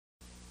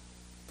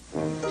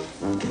Craddock!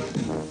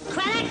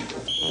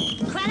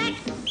 Craddock!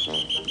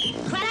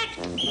 Craddock!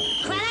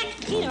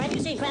 Craddock! Keener, have you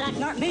seen Craddock?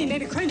 Not me,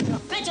 maybe Crenshaw.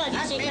 Crenshaw, have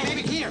you seen Craddock?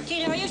 Maybe Keener.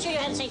 Keener, are you sure you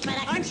haven't seen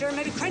Craddock? I'm sure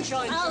maybe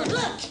Crenshaw. Oh,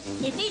 look!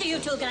 If either you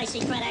two guys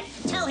see Craddock,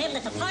 tell him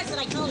that the parts that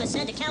I told him to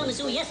send to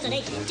Kalamazoo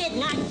yesterday did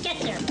not get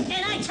there.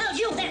 And I tell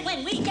you that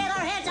when we get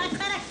our hands on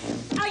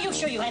Craddock, are you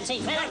sure you haven't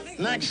seen Craddock?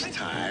 Next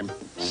time,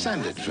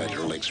 send it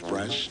Federal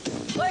Express.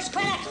 Where's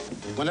Craddock?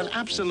 When it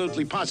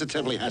absolutely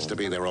positively has to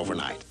be there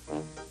overnight.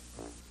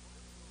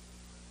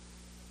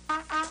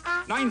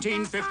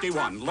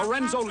 1951,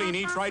 Lorenzo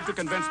Lini tried to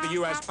convince the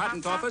U.S.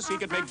 Patent Office he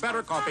could make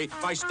better coffee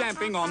by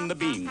stamping on the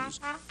beans.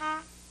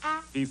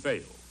 He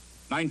failed.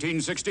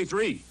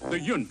 1963, the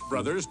Yunt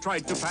brothers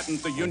tried to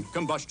patent the Yunt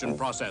combustion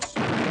process.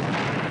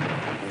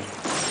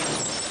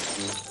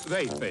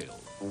 They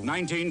failed.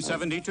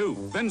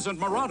 1972, Vincent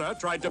Marotta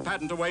tried to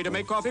patent a way to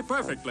make coffee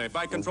perfectly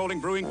by controlling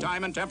brewing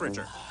time and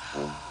temperature.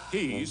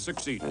 He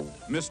succeeded.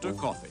 Mr.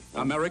 Coffee,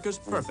 America's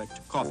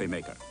perfect coffee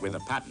maker, with a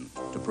patent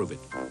to prove it.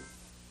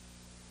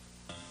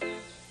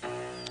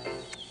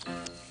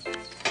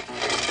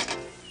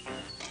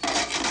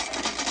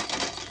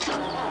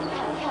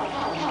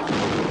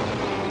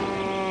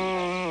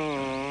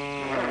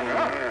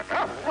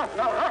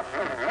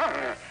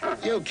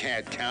 You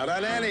can't count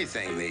on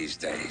anything these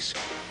days.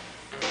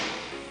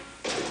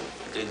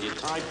 Did you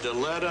type the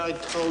letter I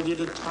told you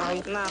to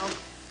type now?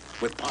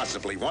 With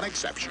possibly one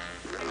exception.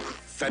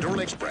 Federal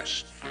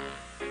Express.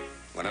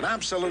 When it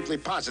absolutely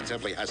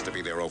positively has to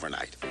be there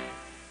overnight.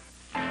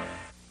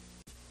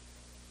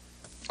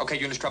 Okay,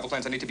 Eunice, travel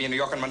plans. I need to be in New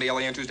York on Monday,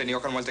 LA on Tuesday, New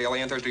York on Wednesday,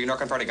 LA on Thursday, New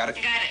York on Friday. Got it?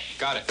 Got it.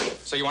 Got it.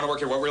 So you want to work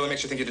here. What really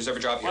makes you think you deserve a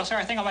job here? Well, sir,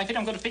 I think on my feet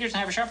I'm good at figures and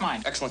have a sharp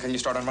mind. Excellent. Can you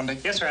start on Monday?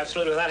 Yes, sir,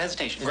 absolutely, without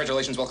hesitation.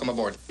 Congratulations. Welcome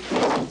aboard.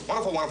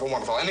 Wonderful, wonderful,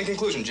 wonderful. And in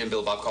conclusion, Jim,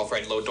 Bill, Bob, Call,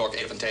 Fred, Load, Dork,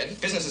 Adolf, and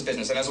Ted. Business is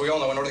business. And as we all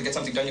know, in order to get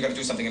something done, you got to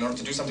do something. In order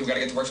to do something, we got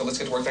to get to work. So let's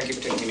get to work. Thank you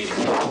for taking the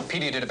meeting.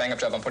 Peter, you did a bang-up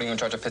job. I'm putting you in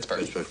charge of Pittsburgh.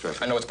 Pittsburgh's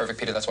perfect. I know it's perfect,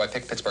 Peter. That's why I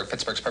picked Pittsburgh.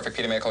 Pittsburgh's perfect.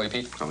 Peter, may I call you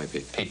Pete? Call me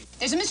Pete. Pete.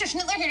 There's a Mr.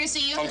 Schnittler here to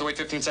see you. Tell him to wait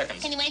 15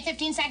 seconds. Can you wait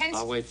 15 seconds?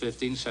 I'll wait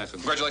 15 seconds.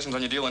 Congratulations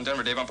on your deal in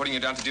Denver, Dave. I'm putting you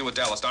down to deal with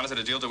Dallas. Don, is it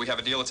a deal? Do we have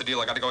a deal? It's a deal.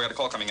 I got to go. I got a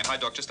call coming in. Hi,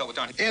 Doc. Just dealt with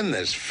Don. In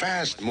this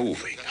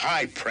fast-moving,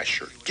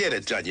 high-pressure,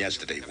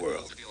 get-it-done-yesterday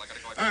world,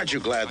 aren't you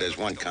glad there's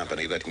one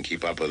company that can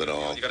keep up with it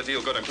all? You got a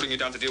deal. Good. I'm putting you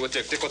down to deal with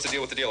Dick. Dick, what's the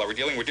deal with the deal? Are we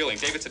dealing? We're dealing.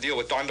 Dave, it's a deal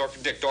with Don, Doc,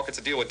 and Dick. Doc, it's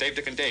a deal with Dave,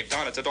 Dick, and Dave.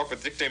 Don, it's a doc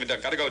with Dick, Dave, and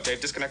Doug. Gotta go,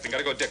 Dave. Disconnecting.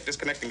 Gotta go, Dick.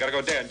 Disconnecting. Gotta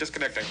go, Dan.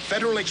 Disconnecting.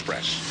 Federal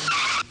Express.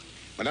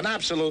 When it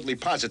absolutely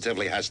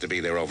positively has to be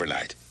there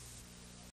overnight.